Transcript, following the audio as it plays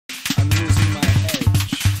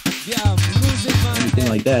anything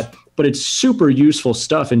like that. But it's super useful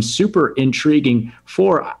stuff and super intriguing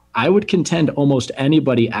for, I would contend, almost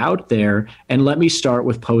anybody out there. And let me start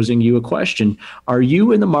with posing you a question. Are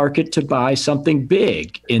you in the market to buy something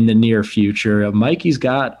big in the near future? Mikey's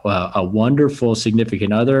got a wonderful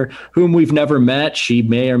significant other whom we've never met. She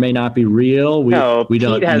may or may not be real. We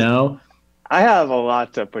don't know. I have a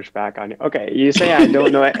lot to push back on you. Okay, you say I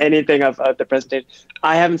don't know anything about the presentation.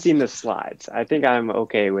 I haven't seen the slides. I think I'm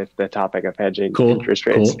okay with the topic of hedging interest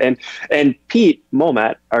rates. Cool. And Pete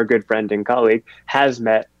Momat, our good friend and colleague, has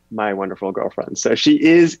met my wonderful girlfriend. So she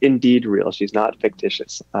is indeed real. She's not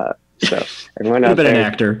fictitious. So everyone could have been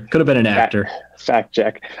an actor. Fact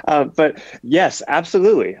check. But yes,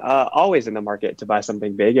 absolutely. Always in the market to buy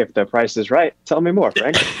something big if the price is right. Tell me more,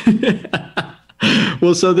 Frank.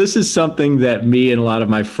 Well, so this is something that me and a lot of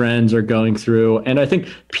my friends are going through. And I think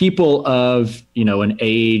people of, an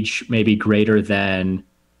age maybe greater than,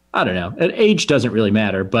 I don't know, an age doesn't really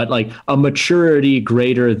matter, but like a maturity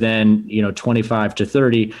greater than, 25 to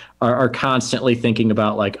 30 are constantly thinking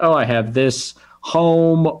about like, oh, I have this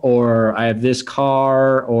home, or I have this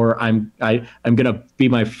car, or I'm going to be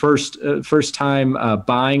my first time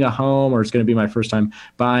buying a home, or it's going to be my first time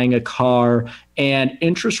buying a car. And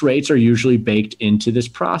interest rates are usually baked into this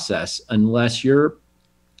process, unless you're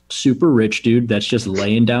super rich dude that's just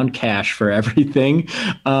laying down cash for everything.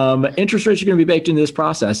 Interest rates are going to be baked into this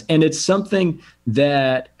process. And it's something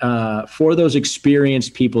that for those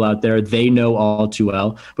experienced people out there, they know all too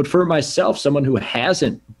well. But for myself, someone who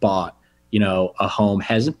hasn't bought a home,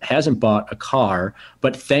 hasn't bought a car,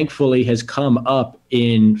 but thankfully has come up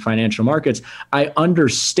in financial markets, I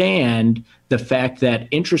understand the fact that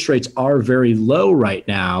interest rates are very low right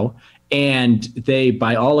now. And they,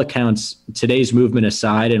 by all accounts, today's movement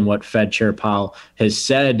aside and what Fed Chair Powell has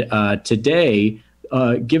said today,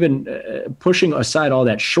 pushing aside all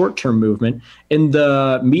that short-term movement, in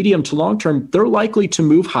the medium to long term, they're likely to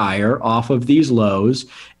move higher off of these lows.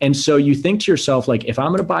 And so you think to yourself, like, if I'm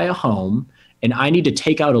going to buy a home and I need to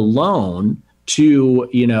take out a loan to,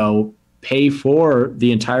 pay for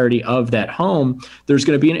the entirety of that home, there's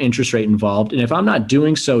going to be an interest rate involved. And if I'm not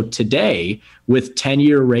doing so today with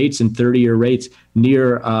 10-year rates and 30-year rates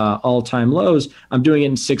near all-time lows, I'm doing it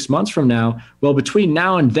in 6 months from now. Well, between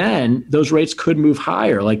now and then, those rates could move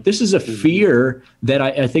higher. Like, this is a fear that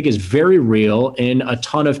I think is very real in a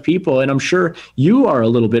ton of people. And I'm sure you are a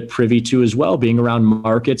little bit privy to as well, being around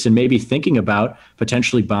markets and maybe thinking about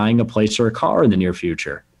potentially buying a place or a car in the near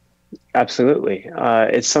future. Absolutely.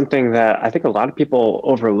 It's something that I think a lot of people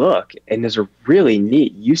overlook, and there's a really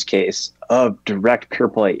neat use case of direct pure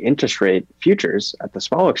play interest rate futures at the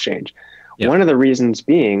small exchange. Yep. One of the reasons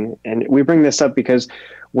being, and we bring this up because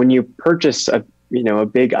when you purchase a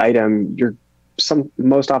big item, you're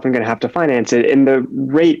most often going to have to finance it, and the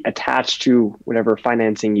rate attached to whatever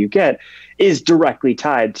financing you get is directly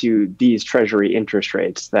tied to these treasury interest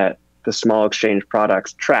rates that the small exchange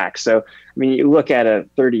products track. So, I mean, you look at a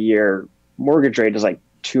 30-year mortgage rate is like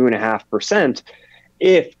 2.5%.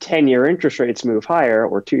 If 10-year interest rates move higher,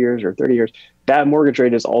 or 2 years or 30 years, that mortgage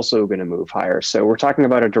rate is also going to move higher. So we're talking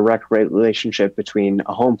about a direct relationship between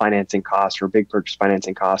a home financing cost or big purchase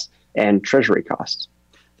financing cost and treasury costs.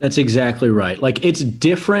 That's exactly right. Like, it's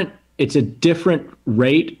different. It's a different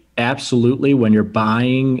rate. Absolutely. When you're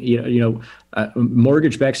buying,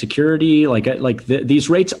 mortgage-backed security, these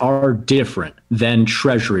rates are different than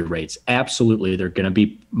treasury rates. Absolutely. They're going to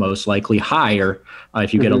be most likely higher.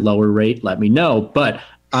 If you get a lower rate, let me know. But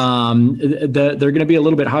they're going to be a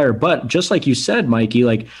little bit higher. But just like you said, Mikey,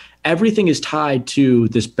 like, everything is tied to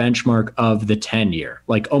this benchmark of the 10-year.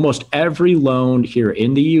 Like, almost every loan here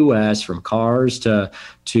in the U.S., from cars to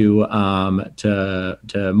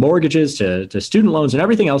mortgages to student loans and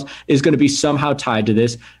everything else, is going to be somehow tied to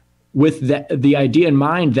this, with the idea in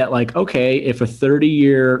mind that, like, okay, if a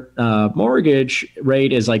 30-year mortgage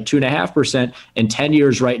rate is like 2.5% and 10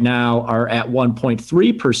 years right now are at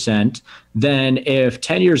 1.3%, then if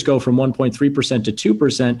 10 years go from 1.3% to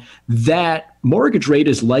 2%, that mortgage rate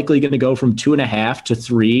is likely going to go from 2.5 to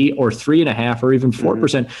 3 or 3.5 or even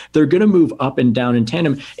 4%. They're going to move up and down in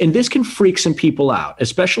tandem. And this can freak some people out,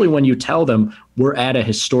 especially when you tell them we're at a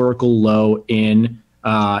historical low in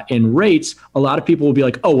rates. A lot of people will be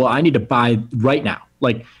like, oh, well, I need to buy right now.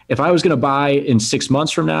 Like, if I was going to buy in 6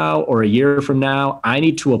 months from now or a year from now, I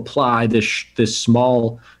need to apply this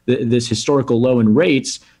historical low in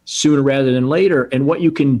rates sooner rather than later. And what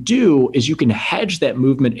you can do is you can hedge that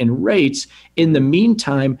movement in rates. In the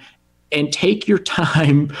meantime, and take your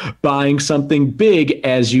time buying something big,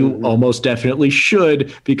 as you almost definitely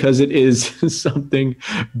should, because it is something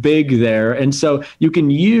big there. And so you can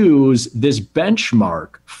use this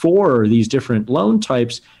benchmark for these different loan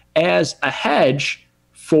types as a hedge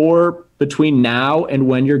for between now and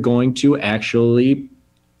when you're going to actually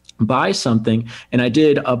buy something. And I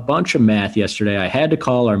did a bunch of math yesterday. I had to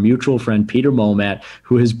call our mutual friend Peter Momat,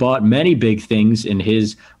 who has bought many big things in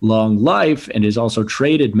his long life and has also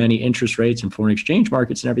traded many interest rates and foreign exchange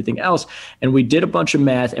markets and everything else. And we did a bunch of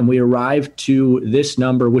math and we arrived to this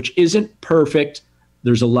number, which isn't perfect.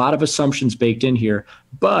 There's a lot of assumptions baked in here,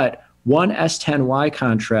 but one S10Y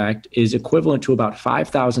contract is equivalent to about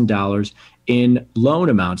 $5,000 in loan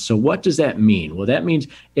amounts. So what does that mean? Well, that means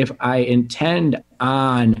if I intend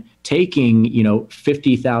on taking,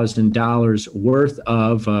 $50,000 worth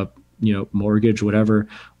of, mortgage, whatever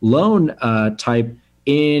loan type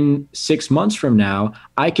in 6 months from now,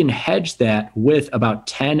 I can hedge that with about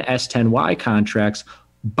 10 S10Y contracts,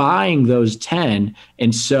 buying those 10.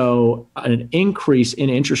 And so an increase in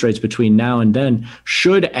interest rates between now and then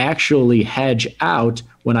should actually hedge out,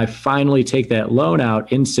 when I finally take that loan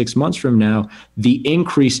out in 6 months from now, the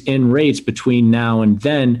increase in rates between now and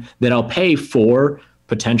then that I'll pay for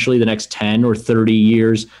potentially the next 10 or 30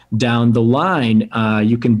 years down the line.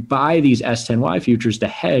 You can buy these S10Y futures to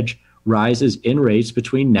hedge rises in rates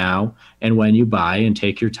between now and when you buy, and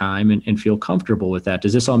take your time and feel comfortable with that.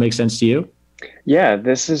 Does this all make sense to you? Yeah,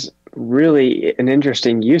 this is really an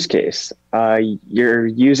interesting use case. You're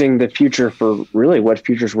using the future for really what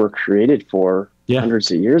futures were created for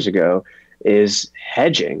hundreds of years ago, is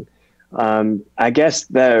hedging. I guess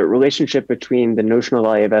the relationship between the notional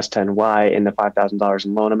value of S10Y and the $5,000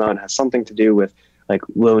 in loan amount has something to do with like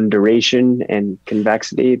loan duration and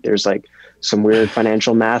convexity. There's like some weird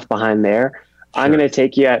financial math behind there. Sure. I'm going to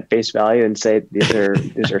take you at face value and say these are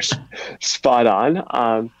spot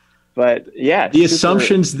on. But yeah, the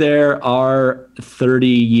assumptions there are 30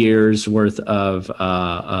 years worth of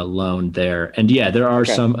a loan there. And yeah, there are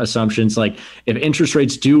some assumptions, like if interest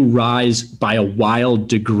rates do rise by a wild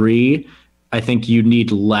degree, I think you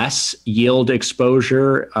need less yield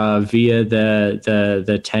exposure via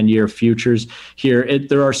the 10-year futures here.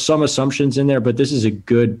 There are some assumptions in there, but this is a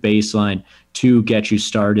good baseline to get you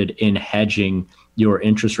started in hedging your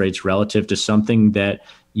interest rates relative to something that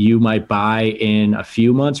you might buy in a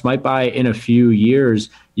few months, might buy in a few years.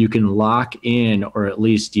 You can lock in, or at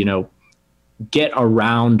least, get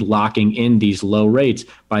around locking in these low rates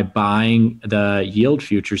by buying the yield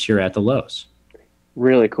futures here at the lows.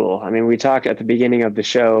 Really cool. I mean, we talked at the beginning of the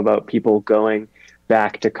show about people going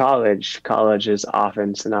back to college. College is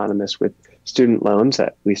often synonymous with student loans,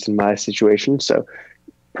 at least in my situation. So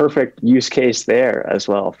perfect use case there as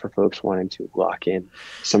well for folks wanting to lock in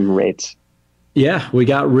some rates. Yeah, we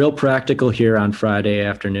got real practical here on Friday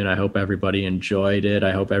afternoon. I hope everybody enjoyed it.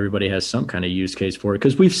 I hope everybody has some kind of use case for it,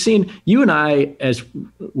 because we've seen, you and I, as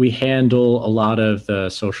we handle a lot of the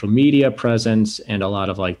social media presence and a lot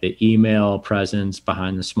of like the email presence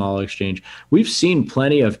behind the small exchange, we've seen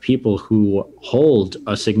plenty of people who hold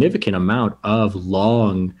a significant amount of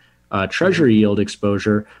long treasury yield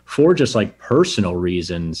exposure for just like personal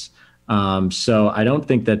reasons. So I don't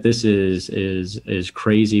think that this is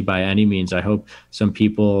crazy by any means. I hope some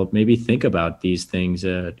people maybe think about these things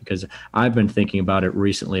because I've been thinking about it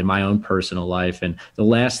recently in my own personal life. And the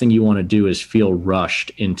last thing you want to do is feel rushed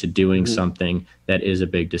into doing something that is a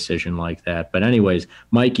big decision like that. But anyways,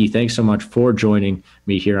 Mikey, thanks so much for joining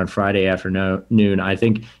me here on Friday afternoon. I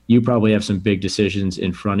think you probably have some big decisions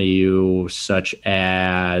in front of you, such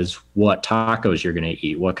as what tacos you're going to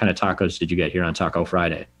eat. What kind of tacos did you get here on Taco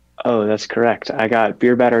Friday? Oh, that's correct. I got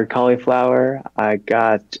beer battered cauliflower. I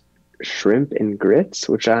got shrimp and grits,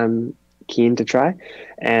 which I'm keen to try.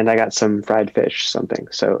 And I got some fried fish, something.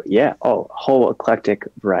 So yeah, a whole eclectic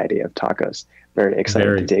variety of tacos. Very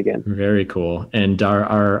excited to dig in. Very cool. And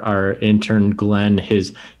our intern Glenn,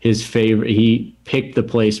 his favorite, he picked the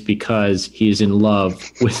place because he's in love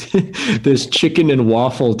with this chicken and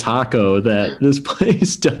waffle taco that this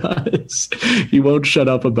place does. He won't shut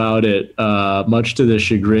up about it, much to the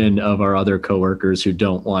chagrin of our other coworkers who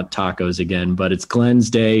don't want tacos again. But it's Glenn's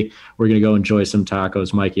day. We're going to go enjoy some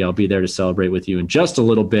tacos. Mikey, I'll be there to celebrate with you in just a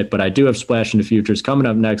little bit, but I do have Splash into Futures coming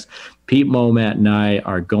up next. Pete Momat and I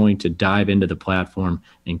are going to dive into the platform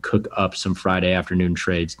and cook up some Friday afternoon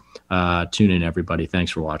trades. Tune in, everybody.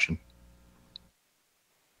 Thanks for watching.